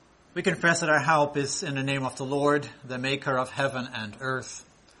We confess that our help is in the name of the Lord, the maker of heaven and earth.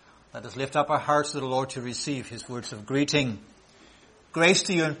 Let us lift up our hearts to the Lord to receive his words of greeting. Grace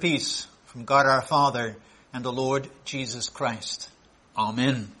to you and peace from God our Father and the Lord Jesus Christ.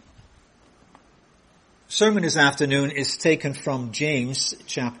 Amen. Sermon this afternoon is taken from James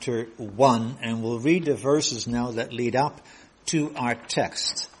chapter 1, and we'll read the verses now that lead up to our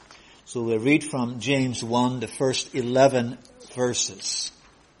text. So we'll read from James 1, the first 11 verses.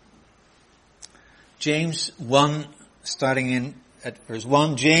 James 1, starting in at verse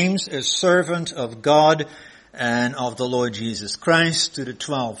 1. James, a servant of God and of the Lord Jesus Christ, to the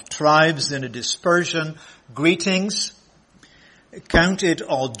 12 tribes in the dispersion, greetings. Count it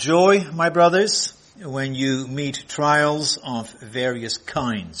all joy, my brothers, when you meet trials of various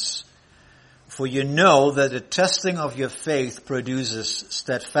kinds. For you know that the testing of your faith produces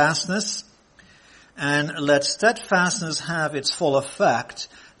steadfastness, and let steadfastness have its full effect,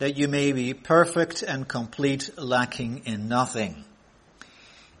 that you may be perfect and complete, lacking in nothing.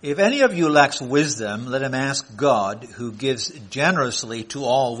 If any of you lacks wisdom, let him ask God, who gives generously to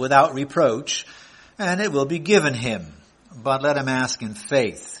all without reproach, and it will be given him. But let him ask in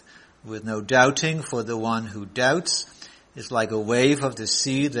faith, with no doubting, for the one who doubts is like a wave of the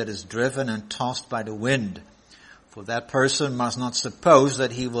sea that is driven and tossed by the wind. For that person must not suppose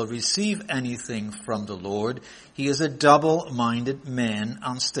that he will receive anything from the Lord. He is a double-minded man,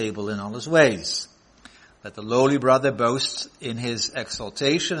 unstable in all his ways. Let the lowly brother boast in his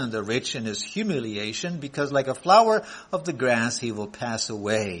exaltation, and the rich in his humiliation, because like a flower of the grass he will pass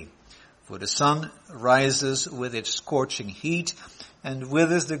away. For the sun rises with its scorching heat, and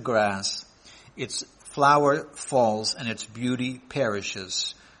withers the grass. Its flower falls, and its beauty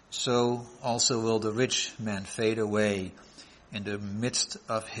perishes. So also will the rich man fade away in the midst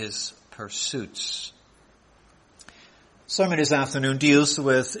of his pursuits. Sermon this afternoon deals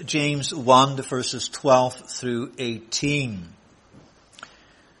with James 1, the verses 12 through 18.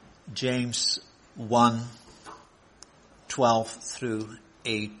 James 1, 12 through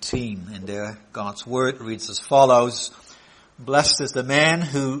 18. And there God's word reads as follows. Blessed is the man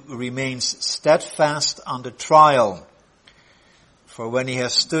who remains steadfast under trial. For when he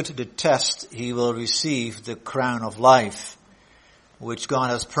has stood the test, he will receive the crown of life, which God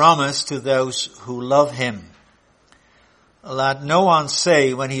has promised to those who love him. Let no one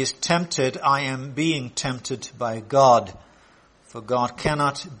say when he is tempted, I am being tempted by God. For God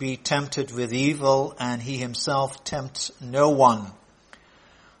cannot be tempted with evil, and he himself tempts no one.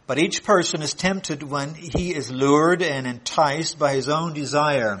 But each person is tempted when he is lured and enticed by his own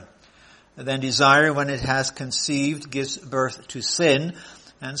desire. Then desire, when it has conceived, gives birth to sin,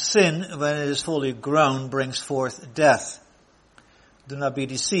 and sin, when it is fully grown, brings forth death. Do not be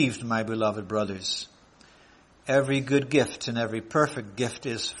deceived, my beloved brothers. Every good gift and every perfect gift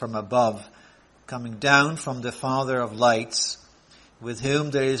is from above, coming down from the Father of lights, with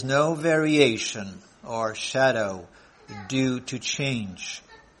whom there is no variation or shadow due to change.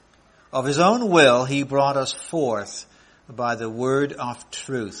 Of his own will he brought us forth by the word of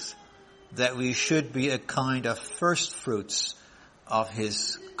truth, that we should be a kind of first fruits of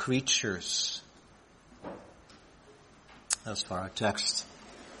his creatures. That's for our text.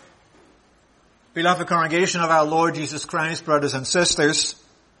 Beloved congregation of our Lord Jesus Christ, brothers and sisters,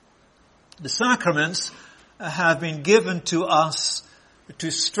 the sacraments have been given to us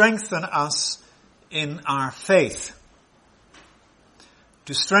to strengthen us in our faith.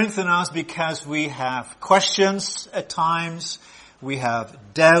 To strengthen us because we have questions at times, we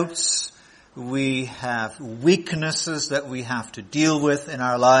have doubts, we have weaknesses that we have to deal with in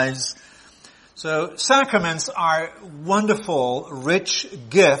our lives. So sacraments are wonderful, rich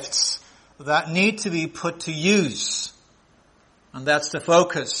gifts that need to be put to use. And that's the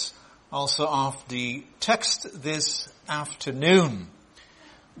focus also of the text this afternoon.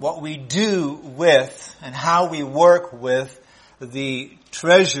 What we do with and how we work with the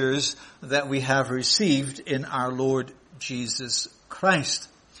treasures that we have received in our Lord Jesus Christ.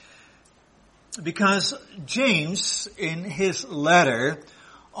 Because James, in his letter,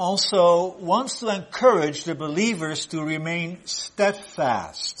 also wants to encourage the believers to remain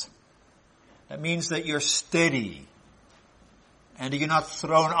steadfast. That means that you're steady and you're not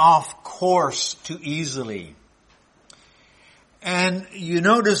thrown off course too easily. And you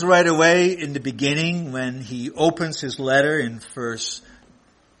notice right away in the beginning when he opens his letter in verse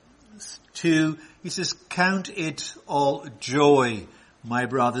 2, he says, count it all joy, my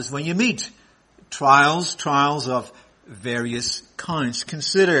brothers, when you meet trials of various kinds.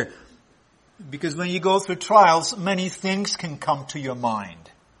 Consider, because when you go through trials, many things can come to your mind.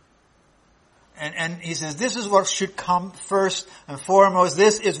 And he says, this is what should come first and foremost.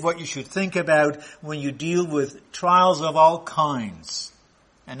 This is what you should think about when you deal with trials of all kinds.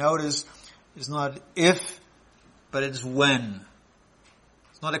 And notice, it's not if, but it's when.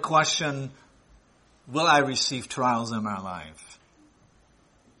 It's not a question, will I receive trials in my life?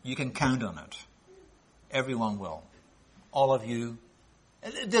 You can count on it. Everyone will. All of you.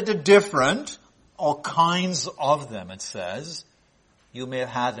 They're different. All kinds of them, it says. You may have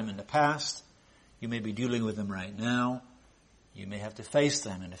had them in the past. You may be dealing with them right now. You may have to face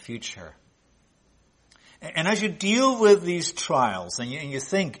them in the future. And as you deal with these trials and you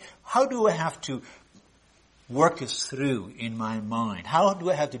think, how do I have to work this through in my mind? How do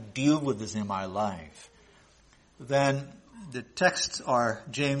I have to deal with this in my life? Then the text, or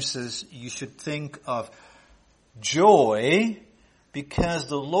James says, you should think of joy because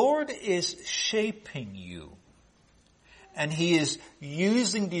the Lord is shaping you. And He is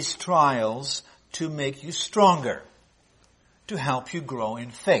using these trials to make you stronger, to help you grow in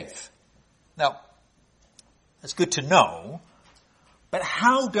faith. Now, that's good to know, but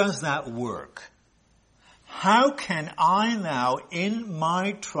how does that work? How can I now, in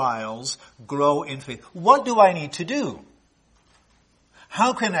my trials, grow in faith? What do I need to do?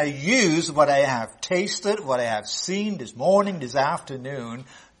 How can I use what I have tasted, what I have seen this morning, this afternoon,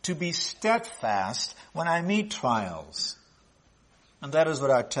 to be steadfast when I meet trials? And that is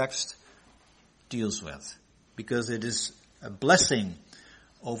what our text deals with, because it is a blessing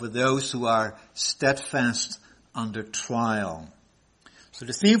over those who are steadfast under trial. So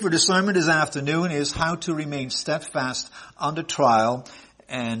the theme for the sermon this afternoon is how to remain steadfast under trial.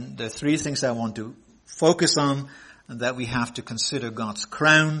 And the three things I want to focus on, and that we have to consider God's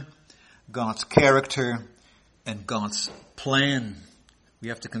crown, God's character, and God's plan. We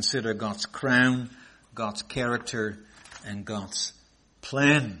have to consider God's crown, God's character, and God's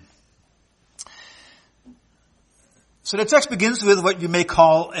plan. So the text begins with what you may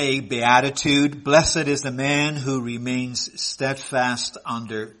call a beatitude. Blessed is the man who remains steadfast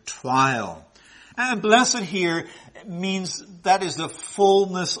under trial. And blessed here means that is the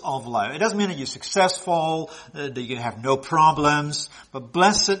fullness of life. It doesn't mean that you're successful, that you have no problems. But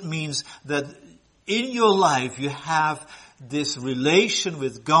blessed means that in your life you have this relation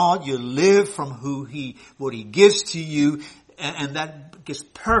with God. You live from what He gives to you. And that gives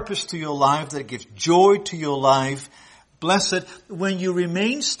purpose to your life. That gives joy to your life. Blessed when you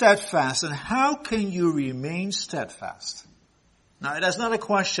remain steadfast. And how can you remain steadfast? Now, that's not a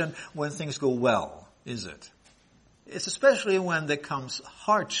question when things go well, is it? It's especially when there comes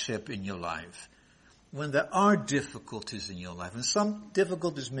hardship in your life, when there are difficulties in your life. And some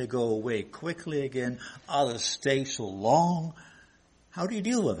difficulties may go away quickly again, others stay so long. How do you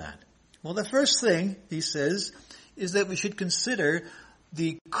deal with that? Well, the first thing, he says, is that we should consider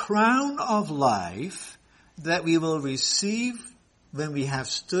the crown of life that we will receive when we have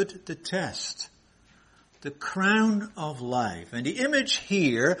stood the test. The crown of life. And the image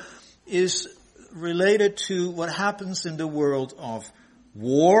here is related to what happens in the world of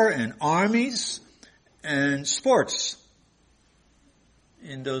war and armies and sports.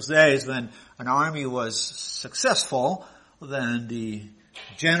 In those days when an army was successful, then the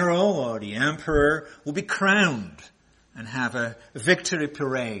general or the emperor would be crowned and have a victory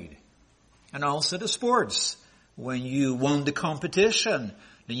parade. And also the sports. When you won the competition,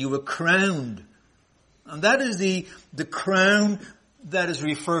 then you were crowned. And that is the crown that is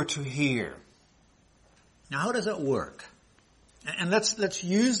referred to here. Now, how does that work? And let's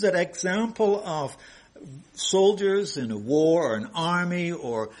use that example of soldiers in a war or an army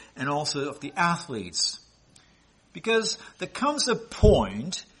and also of the athletes. Because there comes a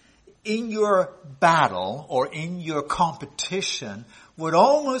point in your battle or in your competition where it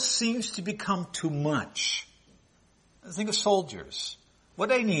almost seems to become too much. Think of soldiers. What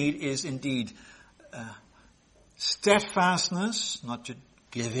they need is indeed steadfastness, not to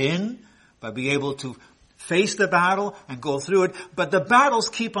give in, but be able to face the battle and go through it. But the battles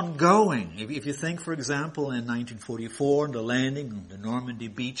keep on going. If you think, for example, in 1944, the landing on the Normandy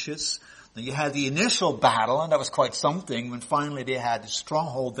beaches, then you had the initial battle, and that was quite something when finally they had a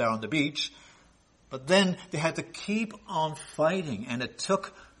stronghold there on the beach. But then they had to keep on fighting, and it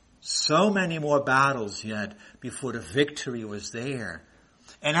took so many more battles yet before the victory was there.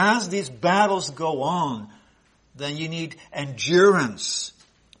 And as these battles go on, then you need endurance.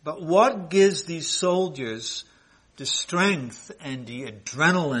 But what gives these soldiers the strength and the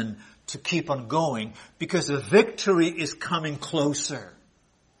adrenaline to keep on going? Because the victory is coming closer.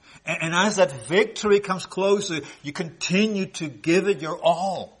 And as that victory comes closer, you continue to give it your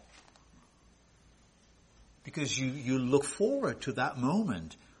all. Because you look forward to that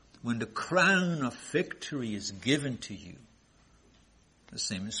moment when the crown of victory is given to you. The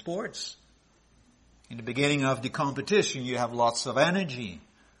same in sports. In the beginning of the competition, you have lots of energy.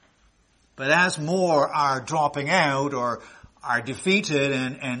 But as more are dropping out or are defeated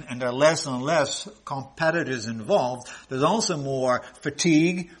and there are less and less competitors involved, there's also more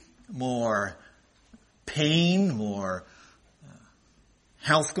fatigue, more pain, more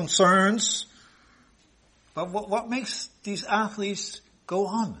health concerns. But what makes these athletes go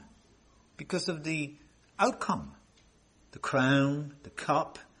on? Because of the outcome. The crown, the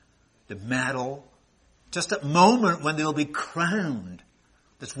cup, the medal. Just that moment when they'll be crowned.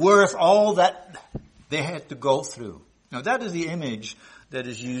 That's worth all that they had to go through. Now that is the image that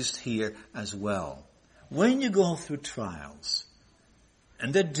is used here as well. When you go through trials,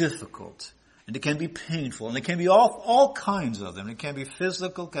 and they're difficult, and they can be painful, and they can be all kinds of them. It can be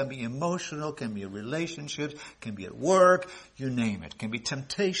physical, can be emotional, can be relationships, can be at work, you name it. Can be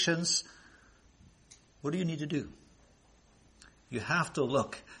temptations. What do you need to do? You have to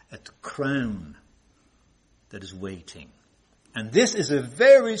look at the crown that is waiting. And this is a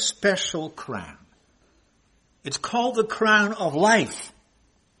very special crown. It's called the crown of life.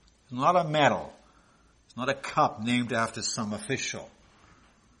 It's not a medal. It's not a cup named after some official.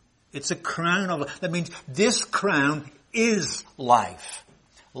 It's a crown of life. That means this crown is life.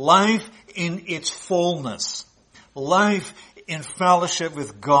 Life in its fullness. Life in fellowship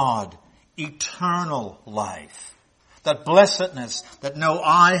with God. Eternal life. That blessedness that no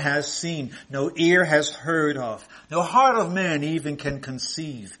eye has seen, no ear has heard of, no heart of man even can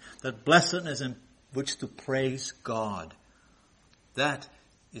conceive. That blessedness in which to praise God. That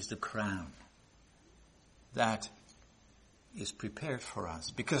is the crown. That is prepared for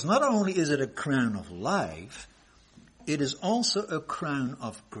us. Because not only is it a crown of life, it is also a crown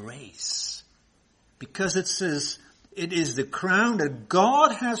of grace. Because it says it is the crown that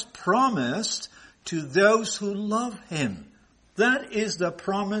God has promised to those who love Him. That is the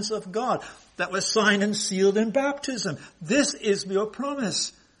promise of God that was signed and sealed in baptism. This is your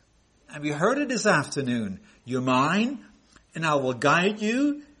promise. And we heard it this afternoon. You're mine, and I will guide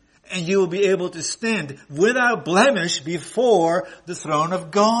you, and you will be able to stand without blemish before the throne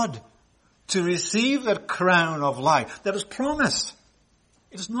of God to receive that crown of life that is promised.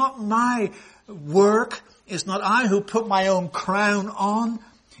 It's not my work. It's not I who put my own crown on.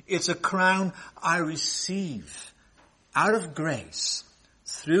 It's a crown I receive out of grace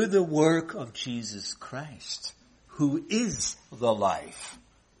through the work of Jesus Christ, who is the life,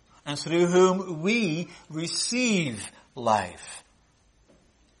 and through whom we receive life.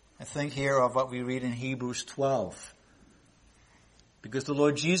 I think here of what we read in Hebrews 12. Because the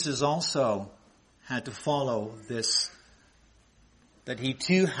Lord Jesus also had to follow this, that He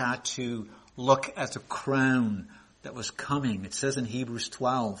too had to look at the crown that was coming. It says in Hebrews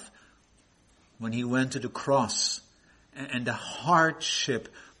 12, when He went to the cross and the hardship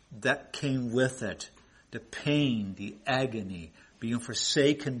that came with it, the pain, the agony, being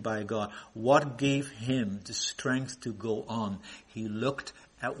forsaken by God, what gave Him the strength to go on? He looked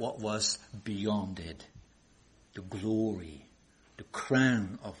at what was beyond it, the glory, the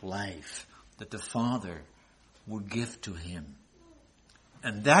crown of life that the Father would give to Him.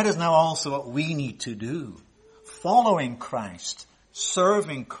 And that is now also what we need to do. Following Christ,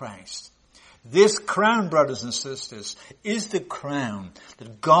 serving Christ. This crown, brothers and sisters, is the crown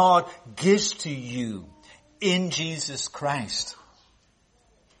that God gives to you in Jesus Christ.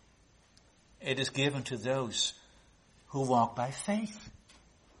 It is given to those who walk by faith,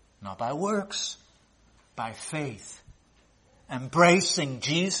 not by works, by faith. Embracing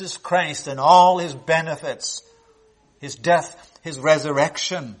Jesus Christ and all His benefits, His death, His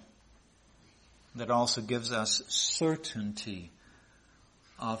resurrection. That also gives us certainty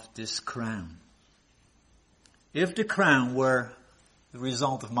of this crown. If the crown were the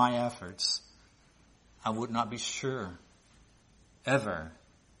result of my efforts, I would not be sure ever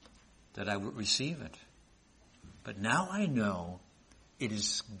that I would receive it. But now I know it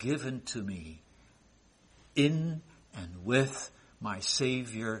is given to me in and with my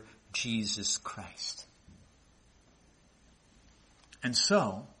Savior, Jesus Christ. And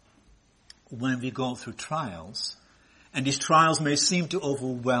so, when we go through trials, and these trials may seem to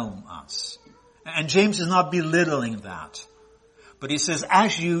overwhelm us, and James is not belittling that, but he says,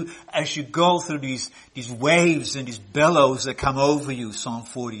 as you go through these waves and these billows that come over you, Psalm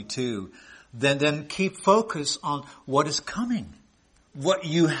 42, then keep focus on what is coming, what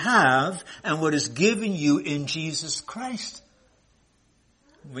you have, and what is given you in Jesus Christ.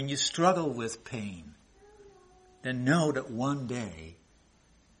 When you struggle with pain, then know that one day,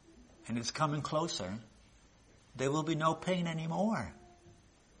 and it's coming closer, there will be no pain anymore.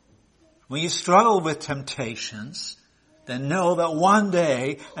 When you struggle with temptations, then know that one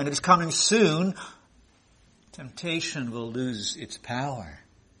day, and it's coming soon, temptation will lose its power.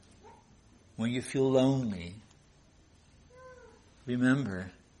 When you feel lonely,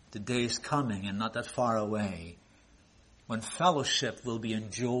 remember the day is coming and not that far away when fellowship will be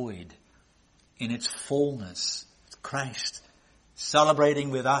enjoyed in its fullness. Christ celebrating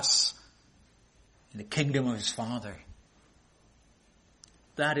with us in the kingdom of his Father.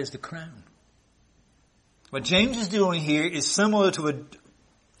 That is the crown. What James is doing here is similar to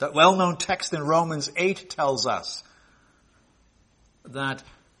that well-known text in Romans 8 tells us that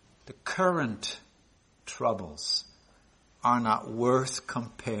the current troubles are not worth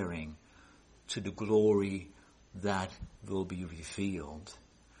comparing to the glory that will be revealed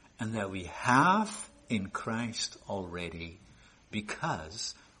and that we have in Christ already,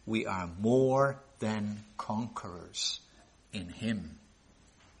 because we are more than conquerors in him.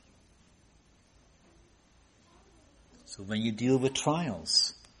 So when you deal with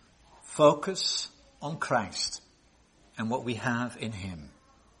trials, focus on Christ and what we have in him.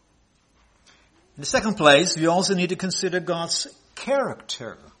 In the second place, we also need to consider God's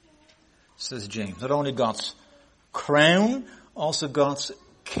character, says James. Not only God's crown, also God's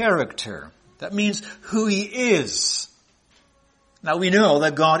character. That means who he is. Now we know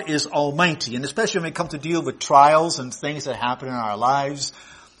that God is almighty, and especially when we come to deal with trials and things that happen in our lives,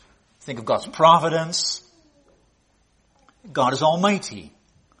 think of God's providence. God is almighty.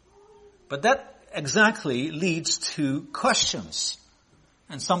 But that exactly leads to questions.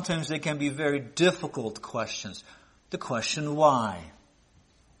 And sometimes they can be very difficult questions. The question, why?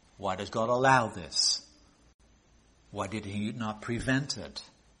 Why does God allow this? Why did he not prevent it?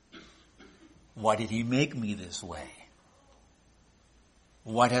 Why did he make me this way?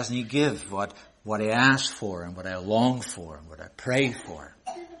 Why doesn't he give what I ask for and what I long for and what I pray for?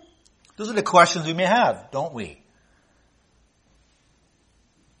 Those are the questions we may have, don't we?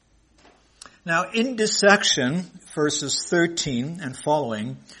 Now, in this section, verses 13 and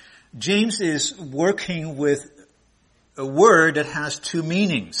following, James is working with a word that has two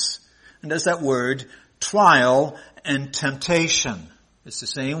meanings. And that's that word, trial and temptation. It's the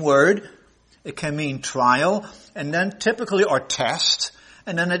same word. It can mean trial, and then typically, or test,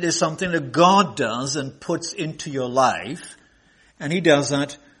 and then it is something that God does and puts into your life. And he does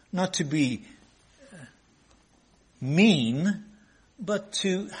that not to be mean, but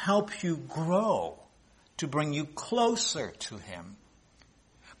to help you grow, to bring you closer to him.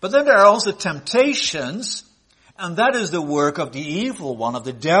 But then there are also temptations, and that is the work of the evil one, of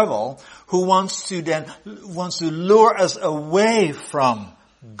the devil, who wants to lure us away from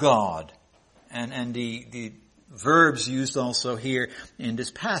God. And the verbs used also here in this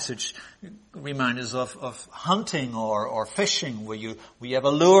passage remind us of hunting or fishing, where you have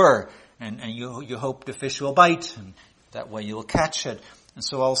a lure and you hope the fish will bite, and that way you'll catch it. And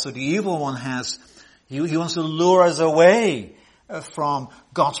so also the evil one he wants to lure us away from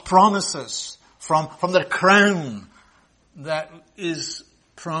God's promises, from the crown that is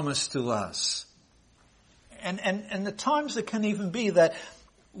promised to us. And the times it can even be that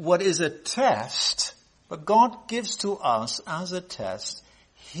what is a test, what God gives to us as a test,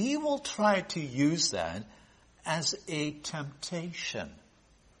 he will try to use that as a temptation.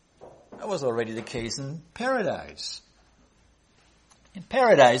 That was already the case in paradise. In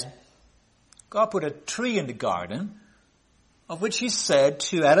paradise, God put a tree in the garden, of which he said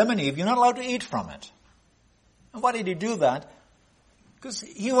to Adam and Eve, you're not allowed to eat from it. And why did he do that? Because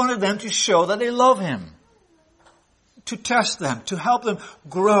he wanted them to show that they love him. To test them, to help them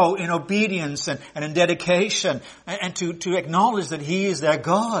grow in obedience and in dedication, and to acknowledge that he is their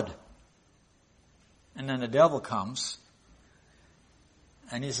God. And then the devil comes,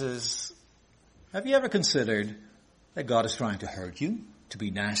 and he says, have you ever considered that God is trying to hurt you, to be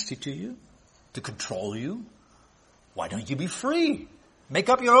nasty to you, to control you? Why don't you be free? Make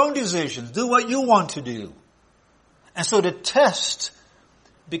up your own decisions. Do what you want to do. And so the test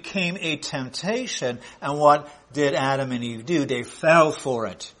became a temptation. And what did Adam and Eve do? They fell for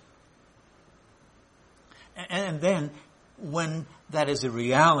it. And then when that is a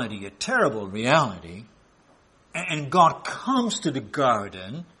reality, a terrible reality, and God comes to the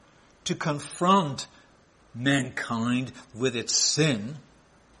garden to confront mankind with its sin,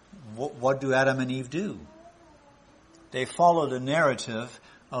 what do Adam and Eve do? They follow the narrative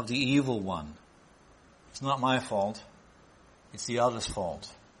of the evil one. It's not my fault. It's the other's fault.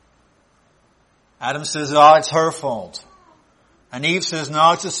 Adam says, oh, it's her fault. And Eve says,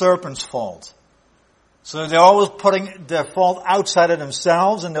 no, it's the serpent's fault. So they're always putting their fault outside of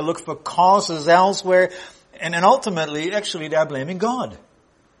themselves, and they look for causes elsewhere. And then ultimately, actually, they're blaming God.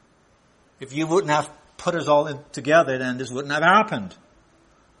 If you wouldn't have put us all together, then this wouldn't have happened.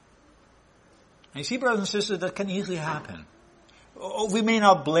 And you see, brothers and sisters, that can easily happen. We may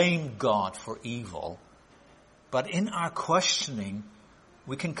not blame God for evil, but in our questioning,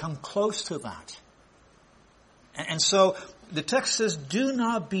 we can come close to that. And so the text says, do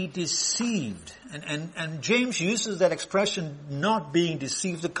not be deceived. And James uses that expression, not being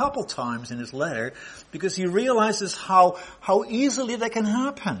deceived, a couple times in his letter, because he realizes how easily that can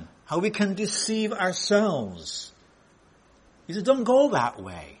happen, how we can deceive ourselves. He said, don't go that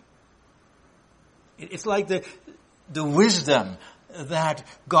way. It's like the wisdom that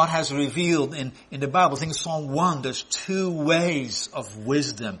God has revealed in the Bible. I think Psalm 1, there's two ways of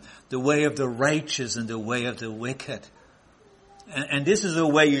wisdom. The way of the righteous and the way of the wicked. And this is a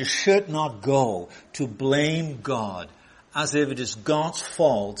way you should not go, to blame God as if it is God's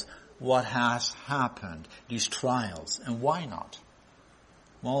fault what has happened, these trials. And why not?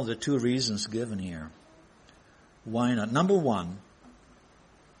 Well, there are two reasons given here. Why not? Number one,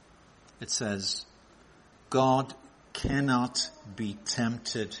 it says, God cannot be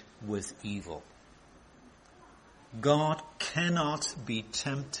tempted with evil. God cannot be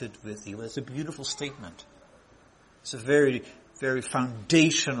tempted with evil. It's a beautiful statement. It's a very, very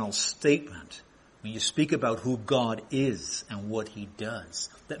foundational statement when you speak about who God is and what He does.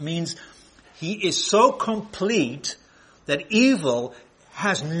 That means He is so complete that evil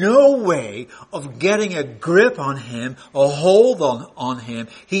has no way of getting a grip on Him, a hold on Him.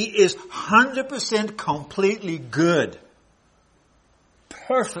 He is 100% completely good.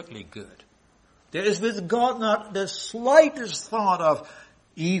 Perfectly good. There is with God not the slightest thought of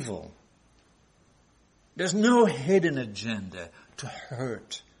evil. There's no hidden agenda to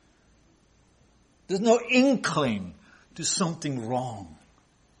hurt. There's no inkling to something wrong.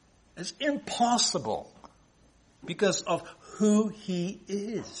 It's impossible because of who He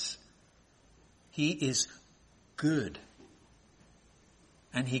is. He is good.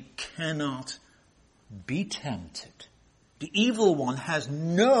 And He cannot be tempted. The evil one has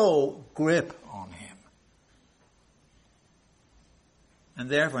no grip on Him. And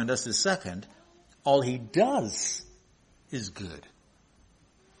therefore, and that's the second, all He does is good.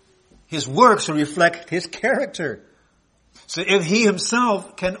 His works reflect His character. So if He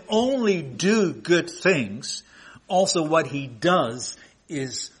Himself can only do good things, also what He does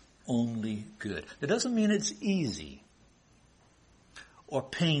is only good. That doesn't mean it's easy or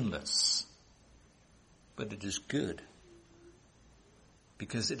painless, but it is good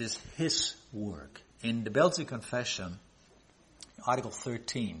because it is His work. In the Belgian Confession, Article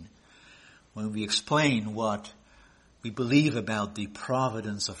 13, when we explain what we believe about the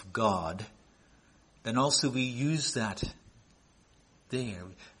providence of God, then also we use that there.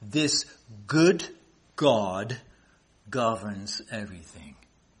 This good God governs everything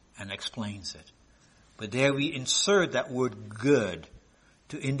and explains it. But there we insert that word good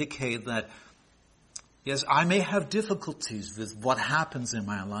to indicate that, yes, I may have difficulties with what happens in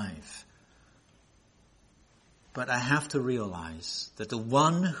my life, but I have to realize that the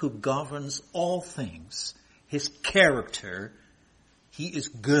one who governs all things, His character, He is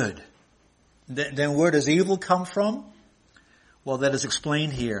good. Then where does evil come from? Well, that is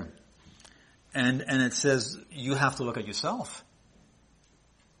explained here. And it says, you have to look at yourself.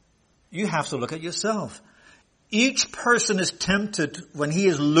 You have to look at yourself. Each person is tempted when he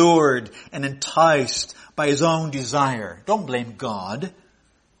is lured and enticed by his own desire. Don't blame God.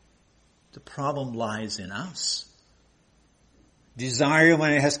 The problem lies in us. Desire,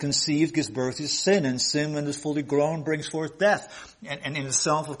 when it has conceived, gives birth to sin, and sin, when it is fully grown, brings forth death. And in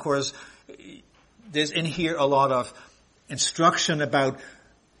itself, of course, there's in here a lot of instruction about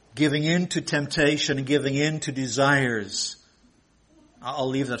giving in to temptation and giving in to desires. I'll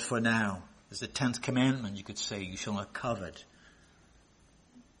leave that for now. It's the 10th commandment, you could say, you shall not covet.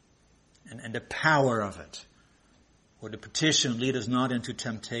 And the power of it. Or the petition, lead us not into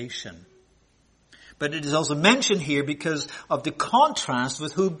temptation. But it is also mentioned here because of the contrast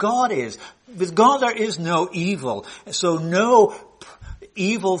with who God is. With God there is no evil. So no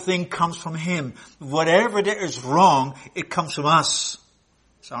evil thing comes from Him. Whatever there is wrong, it comes from us.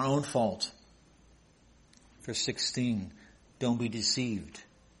 It's our own fault. Verse 16, don't be deceived.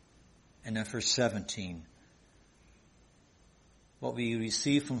 And then verse 17, what we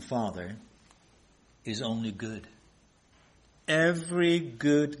receive from Father is only good. Every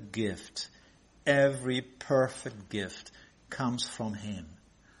good gift, every perfect gift comes from Him.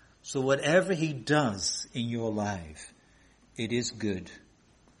 So whatever He does in your life, it is good.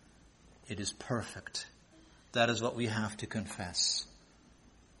 It is perfect. That is what we have to confess.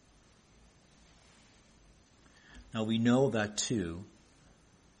 Now we know that too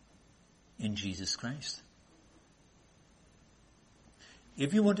in Jesus Christ.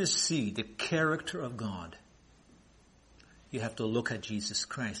 If you want to see the character of God, you have to look at Jesus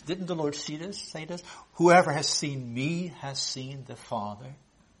Christ. Didn't the Lord say this? Whoever has seen me has seen the Father.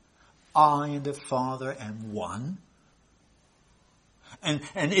 I and the Father am one. And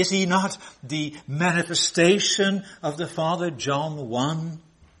is he not the manifestation of the Father? John 1.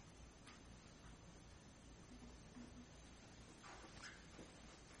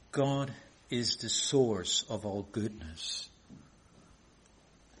 God is the source of all goodness.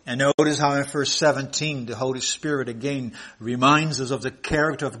 And notice how in verse 17 the Holy Spirit again reminds us of the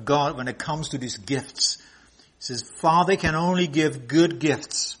character of God when it comes to these gifts. He says, Father can only give good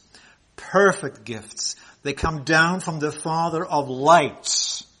gifts, perfect gifts. They come down from the Father of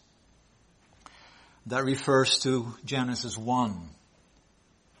lights. That refers to Genesis 1,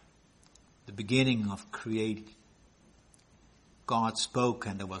 the beginning of creating. God spoke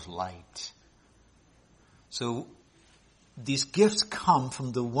and there was light. So these gifts come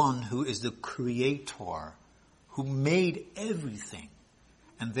from the one who is the creator, who made everything,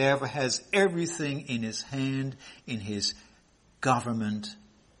 and therefore has everything in his hand, in his government.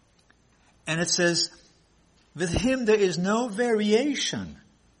 And it says, with him there is no variation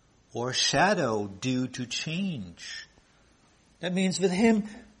or shadow due to change. That means with him,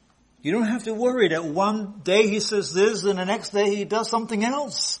 you don't have to worry that one day he says this and the next day he does something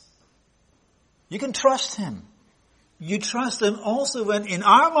else. You can trust him. You trust him also when in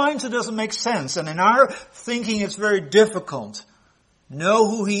our minds it doesn't make sense and in our thinking it's very difficult. Know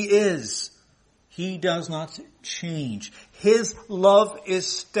who he is. He does not change. His love is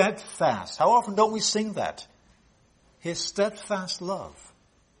steadfast. How often don't we sing that? His steadfast love.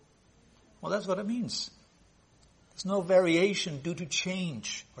 Well, that's what it means. There's no variation due to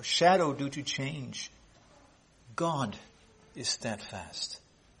change or shadow due to change. God is steadfast.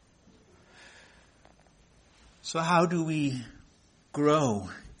 So how do we grow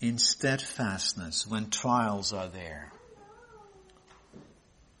in steadfastness when trials are there?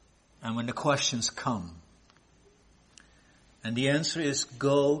 And when the questions come? And the answer is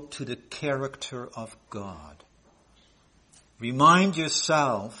go to the character of God. Remind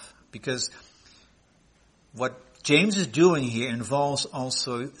yourself, because what James is doing here involves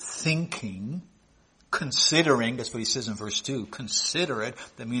also thinking, considering. That's what he says in verse 2. Consider it.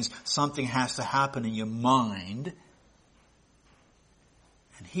 That means something has to happen in your mind.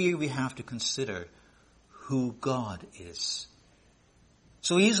 And here we have to consider who God is.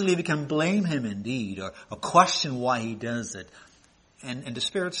 So easily we can blame him indeed, or question why he does it. And the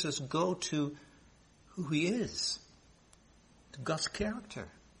Spirit says, go to who he is, to God's character,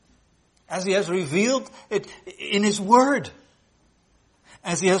 as he has revealed it in his word,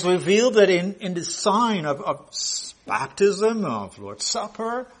 as he has revealed it in the sign of baptism, of Lord's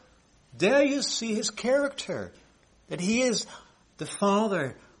Supper. There you see his character, that he is the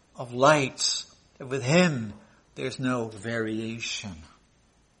Father of lights, that with him there's no variation.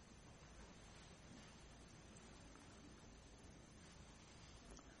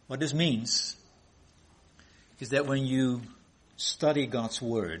 What this means is that when you study God's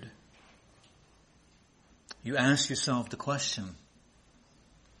Word, you ask yourself the question,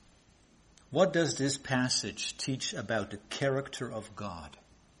 what does this passage teach about the character of God?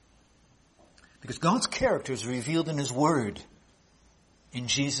 Because God's character is revealed in his Word, in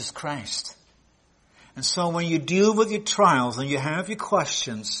Jesus Christ. And so when you deal with your trials and you have your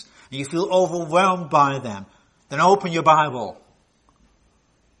questions and you feel overwhelmed by them, then open your Bible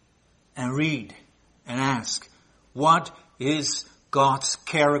and read and ask, what is God's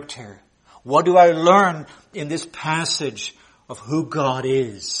character? What do I learn in this passage of who God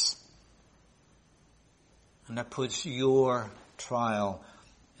is? And that puts your trial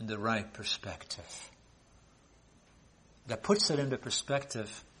in the right perspective. That puts it in the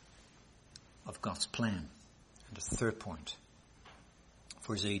perspective of God's plan. And the third point,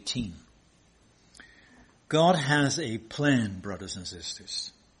 verse 18. God has a plan, brothers and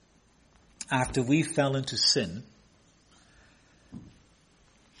sisters. After we fell into sin,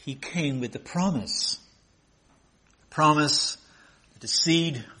 he came with the promise. The promise that the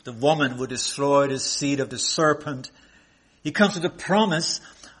seed of the woman would destroy the seed of the serpent. He comes with the promise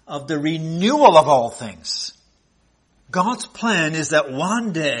of the renewal of all things. God's plan is that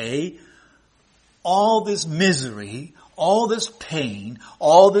one day, all this misery, all this pain,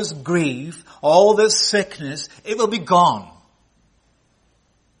 all this grief, all this sickness, it will be gone.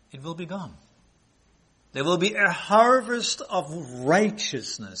 It will be gone. There will be a harvest of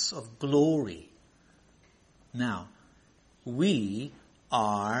righteousness, of glory. Now, we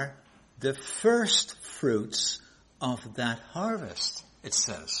are the first fruits of that harvest, it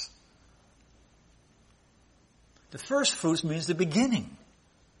says. The first fruits means the beginning.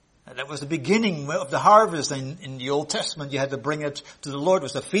 That was the beginning of the harvest. In the Old Testament, you had to bring it to the Lord. It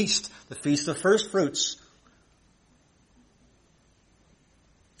was the feast of first fruits.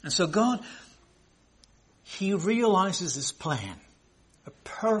 And so God, He realizes His plan, a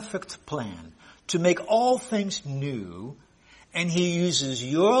perfect plan, to make all things new, and He uses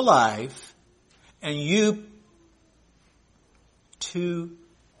your life and you to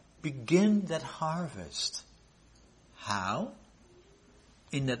begin that harvest. How?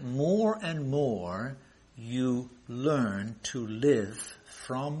 In that more and more you learn to live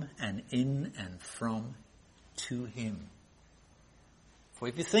from and in and from to Him. For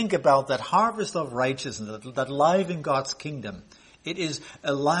if you think about that harvest of righteousness, that life in God's kingdom, it is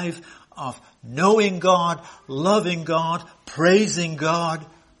a life of knowing God, loving God, praising God,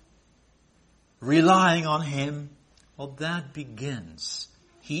 relying on Him. Well, that begins.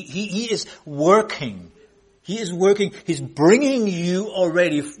 He is working. He is working. He's bringing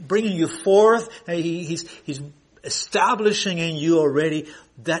you forth. He's establishing in you already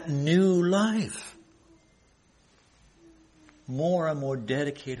that new life. More and more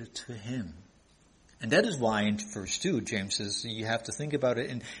dedicated to Him. And that is why in verse 2, James says you have to think about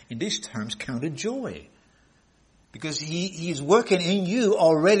it in these terms, count it joy. Because He's working in you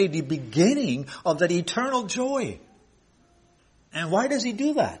already the beginning of that eternal joy. And why does He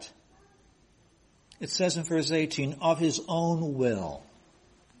do that? It says in verse 18, of His own will.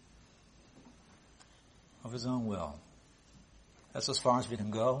 Of His own will. That's as far as we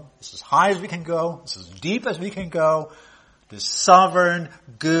can go. It's as high as we can go. It's as deep as we can go. The sovereign,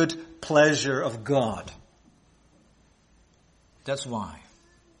 good pleasure of God. That's why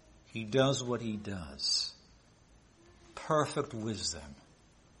He does what He does. Perfect wisdom.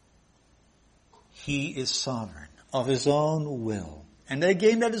 He is sovereign of His own will. And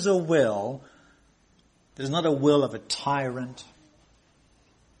again, that is a will. There's not a will of a tyrant.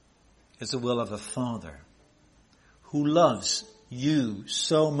 It's the will of a Father who loves you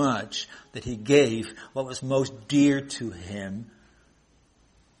so much that He gave what was most dear to Him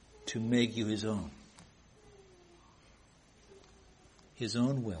to make you His own. His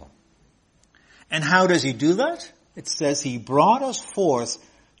own will. And how does He do that? It says He brought us forth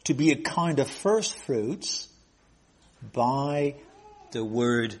to be a kind of first fruits by the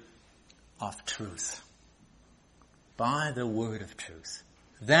word of truth. By the word of truth.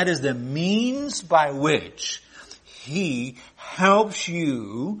 That is the means by which He helps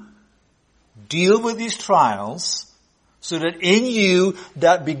you deal with these trials so that in you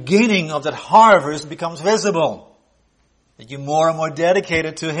that beginning of that harvest becomes visible. That you're more and more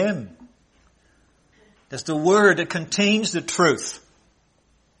dedicated to Him. That's the word that contains the truth.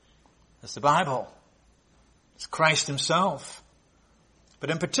 That's the Bible. It's Christ Himself. But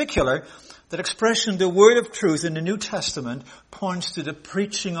in particular, that expression, the word of truth in the New Testament, points to the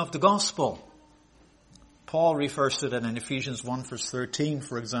preaching of the gospel. Paul refers to that in Ephesians 1 verse 13,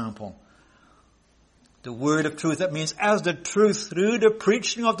 for example. The word of truth, that means as the truth through the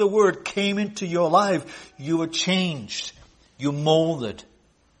preaching of the word came into your life, you were changed. You molded.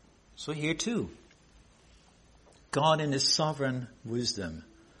 So here too, God in His sovereign wisdom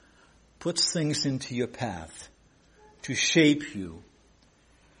puts things into your path to shape you.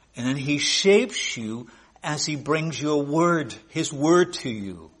 And then He shapes you as He brings your word, His word to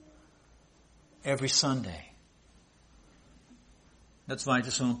you every Sunday. That's why it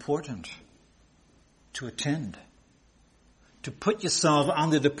is so important to attend, to put yourself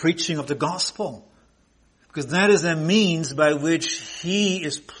under the preaching of the gospel. Because that is a means by which He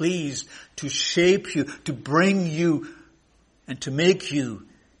is pleased to shape you, to bring you, and to make you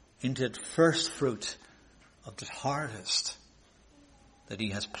into that first fruit of the harvest that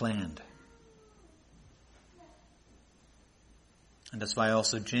He has planned. And that's why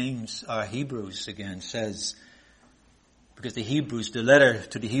also James, Hebrews again says, because the letter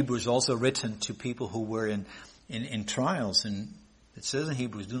to the Hebrews also written to people who were in trials, and it says in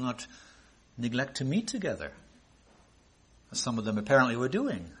Hebrews, do not neglect to meet together. As some of them apparently were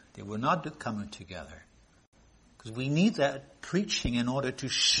doing. They were not coming together. Because we need that preaching in order to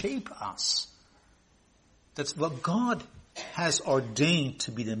shape us. That's what God has ordained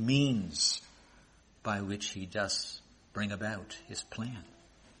to be the means by which He does bring about His plan.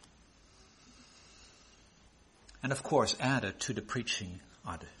 And of course, added to the preaching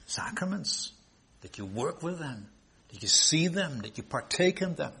are the sacraments, that you work with them, that you see them, that you partake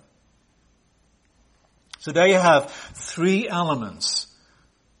in them. So there you have three elements.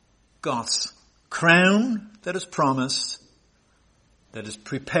 God's crown that is promised, that is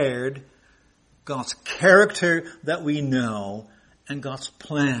prepared, God's character that we know, and God's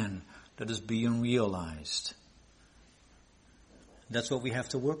plan that is being realized. That's what we have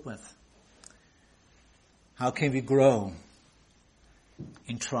to work with. How can we grow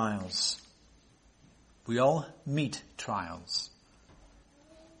in trials? We all meet trials.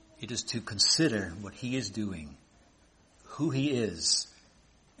 It is to consider what he is doing, who he is,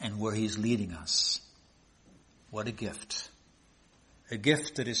 and where he is leading us. What a gift. A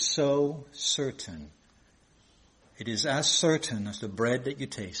gift that is so certain. It is as certain as the bread that you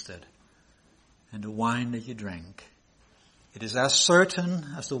tasted and the wine that you drank. It is as certain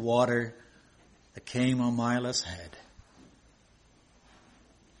as the water that came on Mila's head.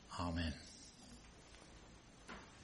 Amen.